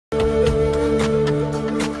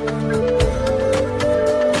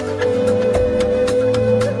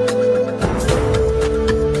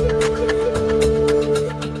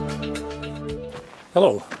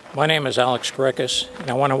My name is Alex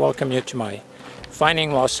and I want to welcome you to my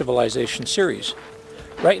Finding Lost Civilization series.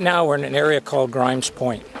 Right now we're in an area called Grimes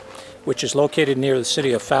Point, which is located near the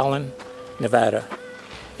city of Fallon, Nevada.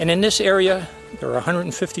 And in this area there are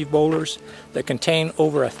 150 boulders that contain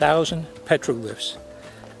over 1,000 petroglyphs.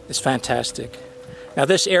 It's fantastic. Now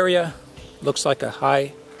this area looks like a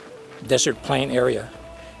high desert plain area.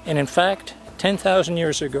 And in fact, 10,000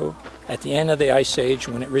 years ago, at the end of the Ice Age,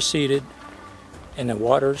 when it receded and the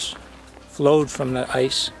waters flowed from the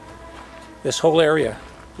ice, this whole area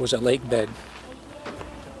was a lake bed.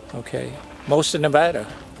 Okay, most of Nevada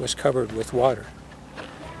was covered with water.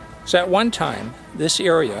 So at one time, this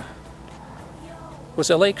area was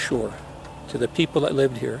a lake shore to the people that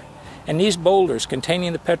lived here. And these boulders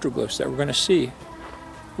containing the petroglyphs that we're going to see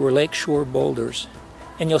were lakeshore boulders.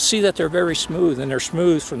 And you'll see that they're very smooth, and they're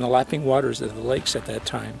smooth from the lapping waters of the lakes at that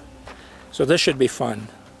time. So this should be fun.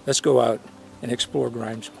 Let's go out and explore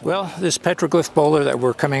Grimes Point. Well, this petroglyph boulder that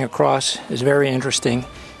we're coming across is very interesting.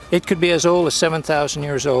 It could be as old as 7,000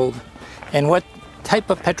 years old. And what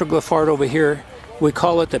type of petroglyph art over here, we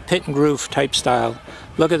call it the pit and groove type style.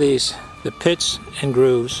 Look at these, the pits and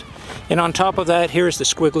grooves. And on top of that, here's the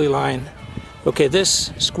squiggly line. Okay, this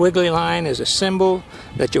squiggly line is a symbol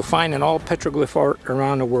that you'll find in all petroglyph art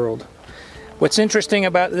around the world. What's interesting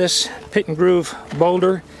about this pit and groove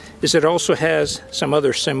boulder is it also has some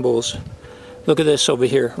other symbols. Look at this over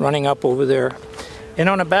here, running up over there. And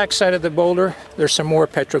on the back side of the boulder, there's some more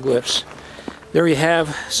petroglyphs. There you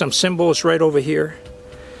have some symbols right over here.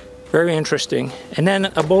 Very interesting. And then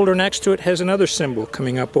a boulder next to it has another symbol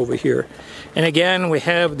coming up over here. And again, we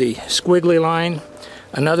have the squiggly line,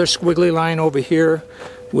 another squiggly line over here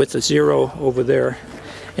with a zero over there.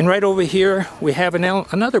 And right over here, we have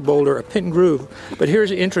another boulder, a pit and groove. But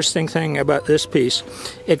here's the interesting thing about this piece.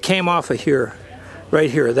 It came off of here. Right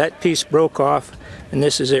here, that piece broke off, and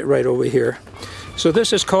this is it right over here. So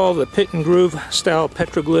this is called the pit and groove style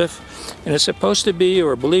petroglyph, and it's supposed to be,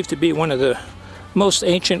 or believed to be, one of the most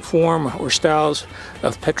ancient form or styles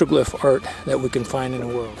of petroglyph art that we can find in the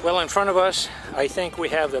world. Well, in front of us, I think we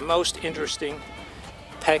have the most interesting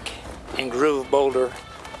peck and groove boulder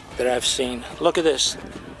that I've seen. Look at this.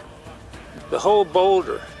 The whole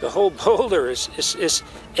boulder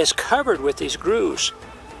is covered with these grooves,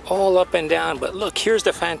 all up and down. But look, here's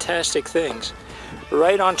the fantastic things.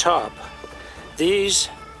 Right on top, these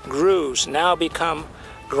grooves now become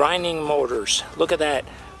grinding mortars. Look at that.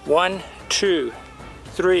 1, 2,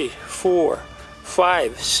 3, 4,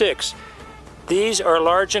 5, 6. These are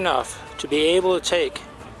large enough to be able to take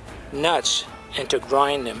nuts and to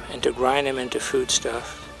grind them into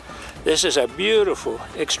foodstuff. This is a beautiful,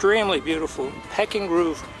 extremely beautiful peck and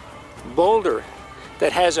groove boulder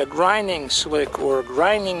that has a grinding slick or a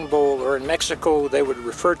grinding bowl, or in Mexico they would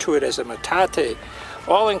refer to it as a metate,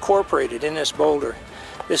 all incorporated in this boulder.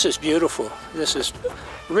 This is beautiful. This is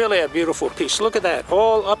really a beautiful piece. Look at that,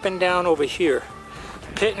 all up and down over here.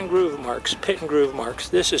 Pit and groove marks, pit and groove marks.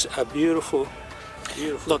 This is a beautiful,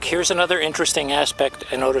 beautiful. Look, here's another interesting aspect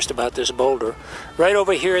I noticed about this boulder. Right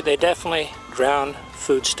over here, they definitely ground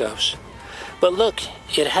foodstuffs. But look,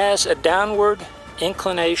 it has a downward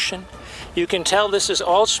inclination. You can tell this is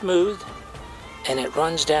all smooth, and it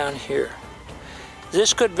runs down here.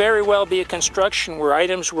 This could very well be a construction where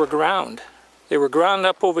items were ground. They were ground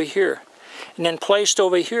up over here, and then placed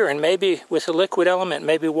over here, and maybe with a liquid element,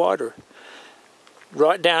 maybe water,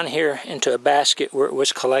 brought down here into a basket where it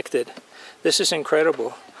was collected. This is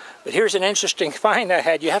incredible. But here's an interesting find I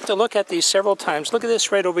had. You have to look at these several times. Look at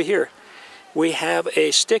this right over here. We have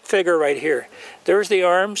a stick figure right here. There's the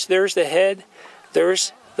arms, there's the head,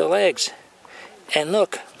 there's the legs. And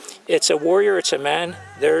look, it's a warrior, it's a man,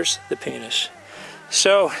 there's the penis.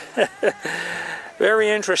 So, very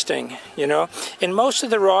interesting, you know. In most of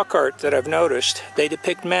the rock art that I've noticed, they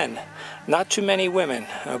depict men, not too many women,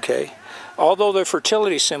 okay? Although the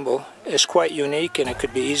fertility symbol is quite unique and it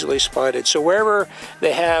could be easily spotted. So wherever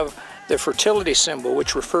they have the fertility symbol,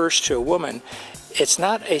 which refers to a woman, it's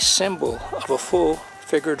not a symbol of a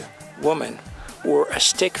full-figured woman or a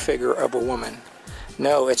stick figure of a woman.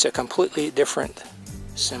 No, it's a completely different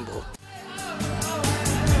symbol.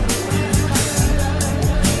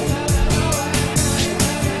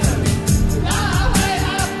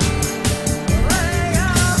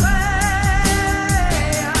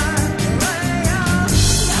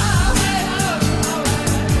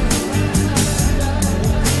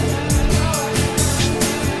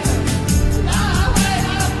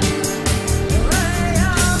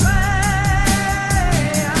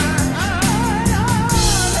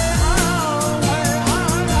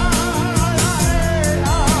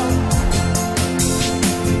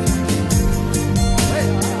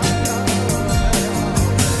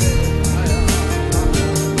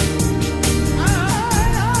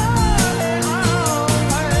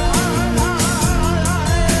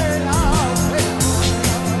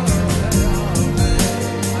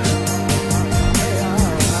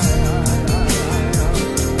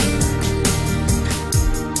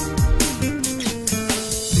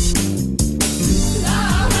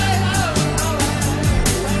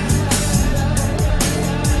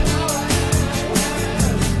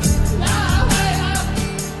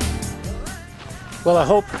 Well, I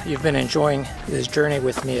hope you've been enjoying this journey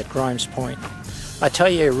with me at Grimes Point. I tell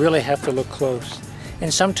you, you really have to look close.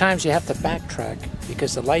 And sometimes you have to backtrack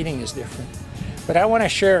because the lighting is different. But I want to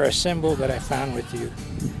share a symbol that I found with you.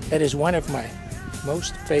 That is one of my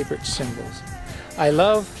most favorite symbols. I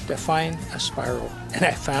love to find a spiral, and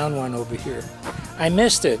I found one over here. I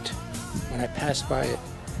missed it when I passed by it.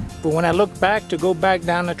 But when I looked back to go back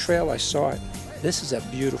down the trail, I saw it. This is a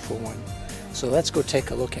beautiful one. So let's go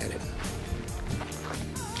take a look at it.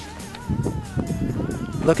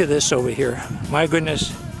 Look at this over here. My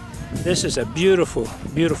goodness, this is a beautiful,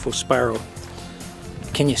 beautiful spiral.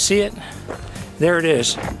 Can you see it? There it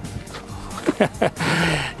is.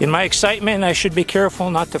 In my excitement, I should be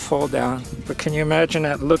careful not to fall down. But can you imagine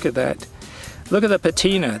that? Look at that. Look at the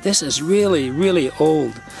patina. This is really, really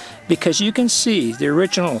old. Because you can see the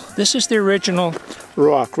original, this is the original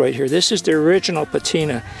rock right here. This is the original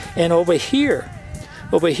patina. And over here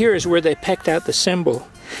is where they pecked out the symbol.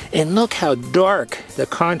 And look how dark the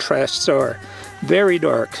contrasts are. Very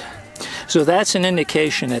dark. So that's an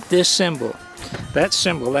indication that this symbol, that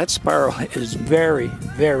spiral is very,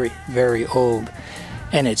 very, very old.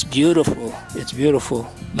 And it's beautiful. It's beautiful.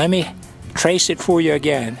 Let me trace it for you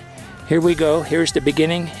again. Here we go. Here's the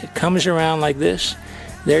beginning. It comes around like this.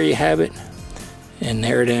 There you have it. And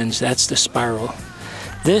there it ends. That's the spiral.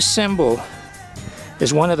 This symbol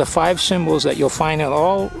is one of the 5 symbols that you'll find in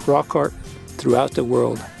all rock art throughout the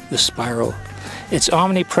world. The spiral. It's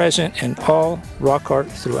omnipresent in all rock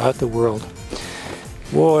art throughout the world.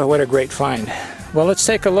 Whoa, what a great find. Well, let's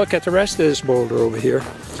take a look at the rest of this boulder over here.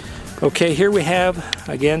 Okay, here we have,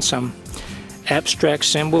 again, some abstract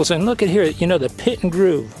symbols. And look at here, you know, the pit and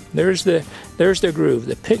groove. There's the groove.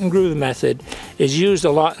 The pit and groove method is used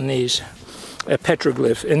a lot in these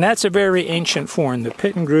petroglyphs. And that's a very ancient form. The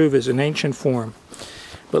pit and groove is an ancient form.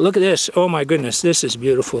 But look at this. Oh my goodness, this is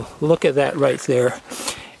beautiful. Look at that right there.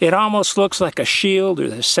 It almost looks like a shield, or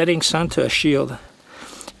the setting sun to a shield.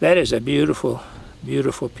 That is a beautiful,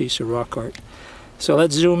 beautiful piece of rock art. So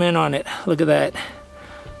let's zoom in on it. Look at that.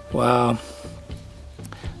 Wow.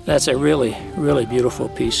 That's a really, really beautiful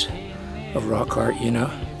piece of rock art, you know.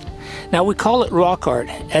 Now we call it rock art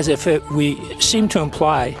as if we seem to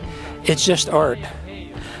imply it's just art.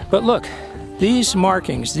 But look, these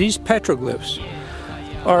markings, these petroglyphs,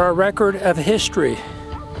 are a record of history.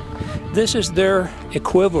 This is their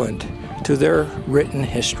equivalent to their written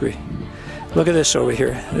history. Look at this over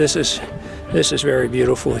here. This is very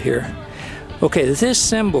beautiful here. Okay, this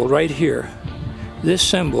symbol right here, this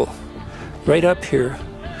symbol right up here,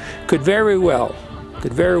 could very well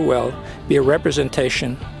be a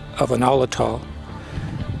representation of an olitol.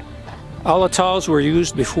 Olitols were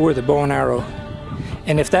used before the bow and arrow.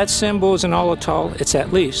 And if that symbol is an olitol, it's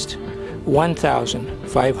at least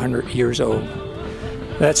 1,500 years old.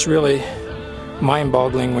 That's really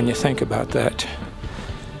mind-boggling when you think about that.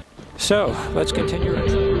 So, let's continue our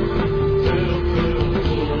trip.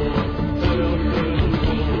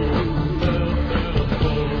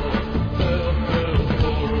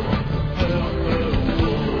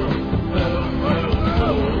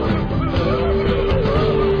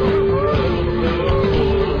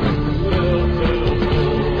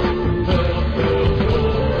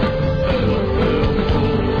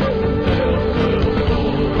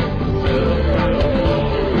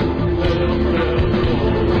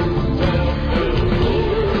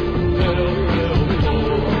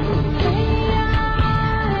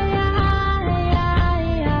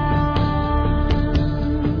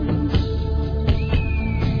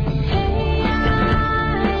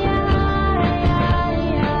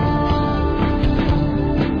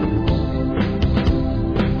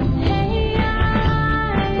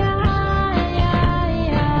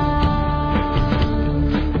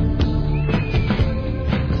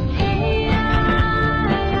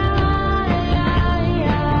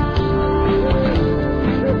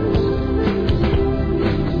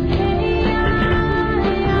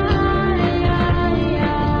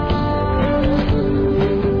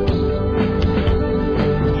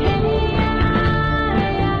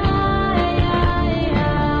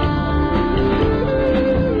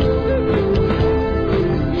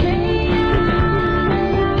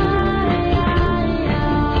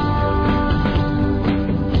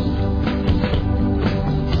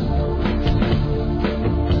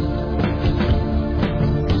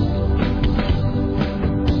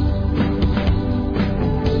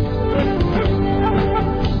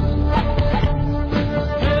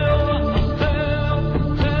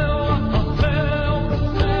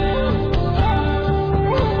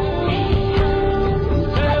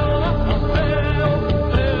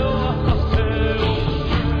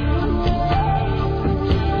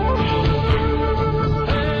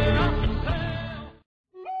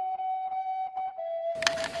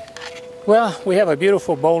 Well, we have a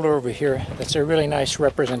beautiful boulder over here that's a really nice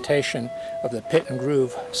representation of the pit and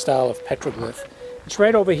groove style of petroglyph. It's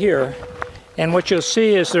right over here, and what you'll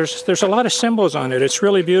see is there's a lot of symbols on it. It's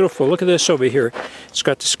really beautiful. Look at this over here. It's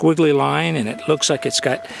got the squiggly line, and it looks like it's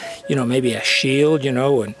got, you know, maybe a shield, you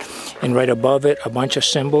know, and right above it a bunch of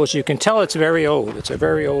symbols. You can tell it's very old. It's a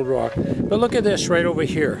very old rock. But look at this right over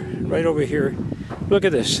here. Right over here. Look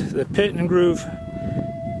at this. The pit and groove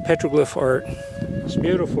petroglyph art. It's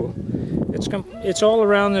beautiful. It's all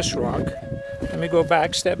around this rock. Let me go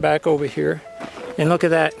back, step back over here, and look at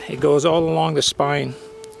that. It goes all along the spine.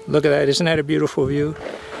 Look at that. Isn't that a beautiful view?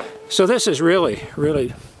 So this is really,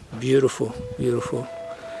 really beautiful, beautiful.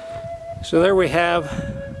 So there we have,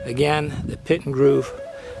 again, the pit and groove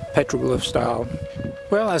petroglyph style.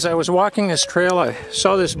 Well, as I was walking this trail, I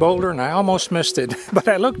saw this boulder and I almost missed it, but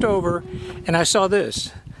I looked over and I saw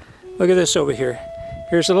this. Look at this over here.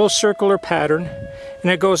 Here's a little circular pattern,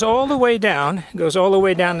 and it goes all the way down. It goes all the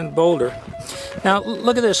way down in the boulder. Now,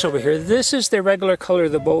 look at this over here. This is the regular color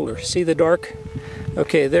of the boulder. See the dark?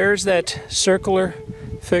 Okay, there's that circular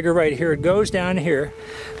figure right here. It goes down here.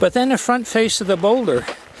 But then the front face of the boulder,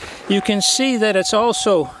 you can see that it's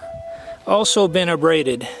also been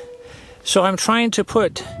abraded. So I'm trying to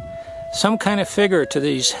put some kind of figure to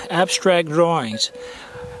these abstract drawings.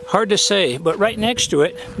 Hard to say, but right next to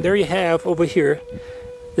it, there you have over here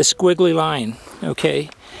the squiggly line, okay?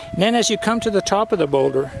 And then as you come to the top of the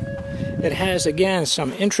boulder, it has, again,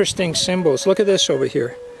 some interesting symbols. Look at this over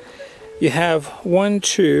here. You have 1,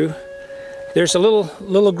 2, there's a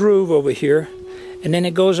little groove over here, and then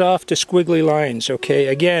it goes off to squiggly lines, okay?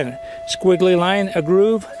 Again, squiggly line, a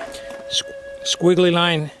groove, squiggly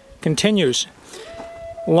line continues.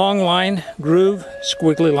 Long line, groove,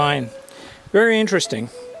 squiggly line. Very interesting.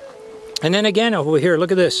 And then again over here,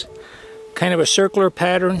 look at this. Kind of a circular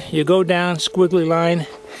pattern. You go down, squiggly line,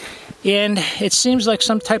 and it seems like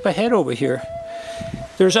some type of head over here.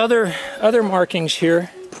 There's other markings here.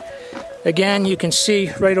 Again, you can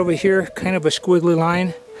see right over here, kind of a squiggly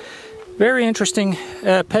line. Very interesting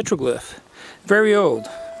petroglyph. Very old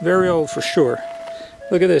for sure.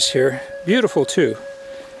 Look at this here. Beautiful too.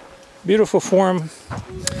 Beautiful form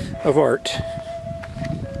of art.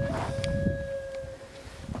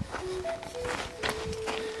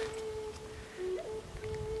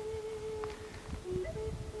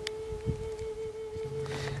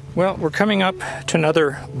 Well, we're coming up to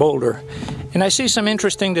another boulder, and I see some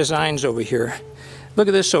interesting designs over here. Look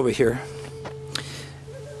at this over here.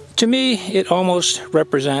 To me, it almost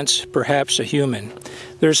represents perhaps a human.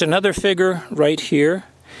 There's another figure right here,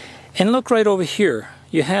 and look right over here.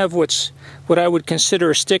 You have what I would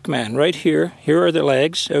consider a stick man right here. Here are the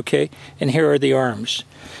legs, okay, and here are the arms.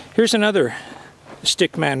 Here's another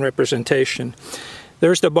stick man representation.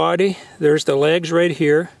 There's the body, there's the legs right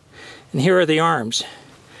here, and here are the arms.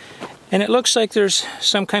 And it looks like there's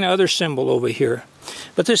some kind of other symbol over here.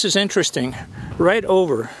 But this is interesting. Right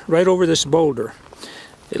over this boulder,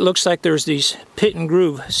 it looks like there's these pit and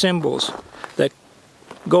groove symbols that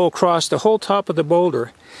go across the whole top of the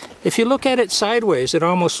boulder. If you look at it sideways, it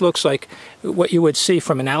almost looks like what you would see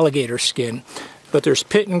from an alligator skin. But there's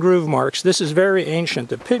pit and groove marks. This is very ancient.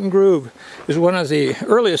 The pit and groove is one of the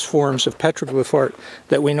earliest forms of petroglyph art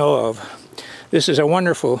that we know of. This is a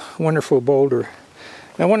wonderful, wonderful boulder.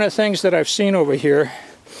 Now, one of the things that I've seen over here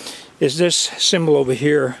is this symbol over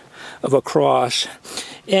here of a cross.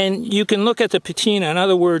 And you can look at the patina. In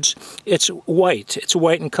other words, it's white. It's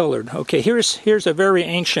white and colored. Okay, here's a very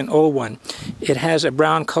ancient old one. It has a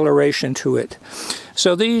brown coloration to it.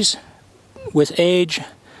 So these, with age,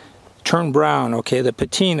 turn brown. Okay, the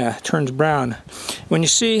patina turns brown. When you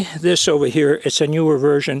see this over here, it's a newer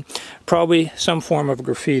version, probably some form of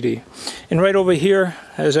graffiti. And right over here,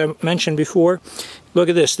 as I mentioned before, look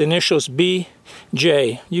at this, the initials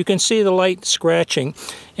BJ. You can see the light scratching,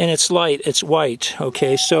 and it's light, it's white,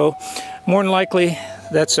 okay? So, more than likely,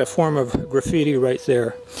 that's a form of graffiti right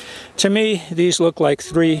there. To me, these look like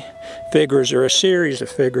 3 figures, or a series of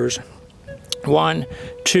figures. 1,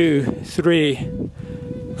 2, 3,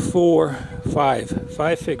 4, 5.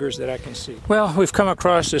 5 figures that I can see. Well, we've come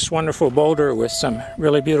across this wonderful boulder with some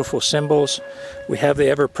really beautiful symbols. We have the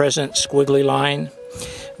ever-present squiggly line.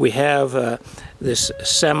 We have this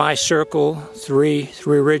semicircle, three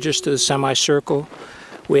ridges to the semicircle.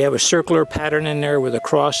 We have a circular pattern in there with a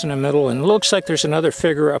cross in the middle, and it looks like there's another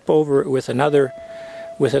figure up over it with another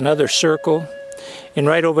circle. And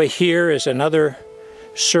right over here is another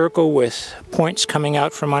circle with points coming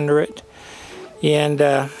out from under it. And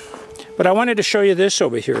but I wanted to show you this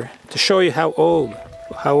over here to show you how old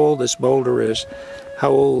how old this boulder is, how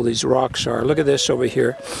old these rocks are. Look at this over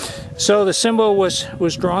here. So the symbol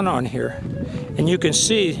was drawn on here, and you can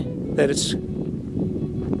see that it's,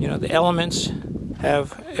 you know, the elements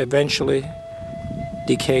have eventually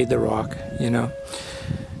decayed the rock, you know.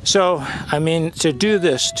 So, I mean, to do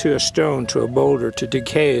this to a stone, to a boulder, to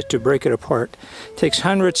decay it, to break it apart, takes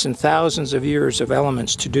hundreds and thousands of years of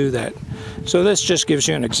elements to do that. So this just gives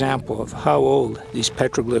you an example of how old these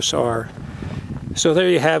petroglyphs are. So there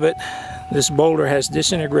you have it. This boulder has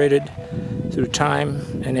disintegrated through time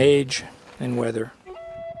and age and weather.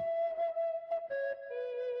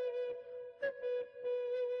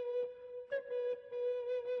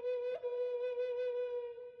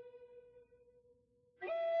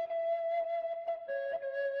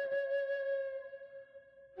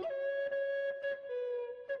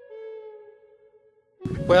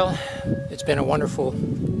 Well, it's been a wonderful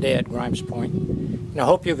day at Grimes Point, and I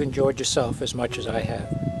hope you've enjoyed yourself as much as I have.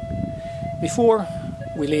 Before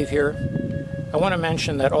we leave here, I want to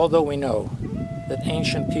mention that although we know that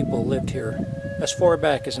ancient people lived here as far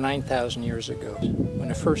back as 9,000 years ago, when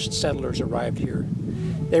the first settlers arrived here,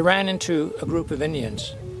 they ran into a group of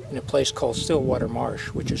Indians in a place called Stillwater Marsh,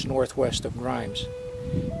 which is northwest of Grimes.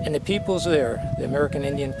 And the peoples there, the American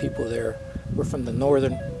Indian people there, were from the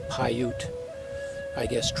northern Paiute, I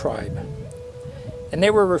guess, tribe. And they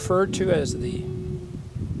were referred to as the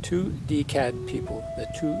two-decad people,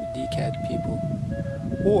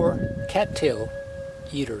 or cattail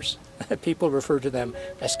eaters. People refer to them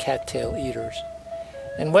as cattail eaters.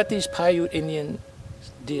 And what these Paiute Indians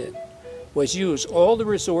did was use all the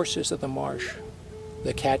resources of the marsh,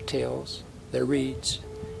 the cattails, the reeds,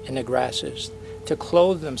 and the grasses, to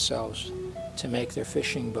clothe themselves, to make their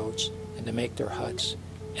fishing boats, and to make their huts,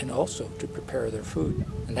 and also to prepare their food.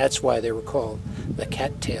 And that's why they were called the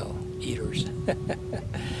cattail eaters.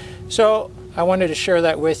 So I wanted to share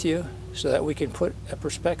that with you so that we can put a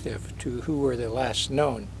perspective to who were the last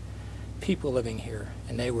known people living here,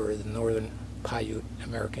 and they were the northern Paiute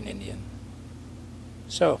American Indian.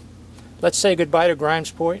 So let's say goodbye to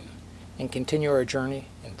Grimes Point and continue our journey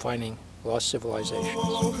in finding lost civilizations.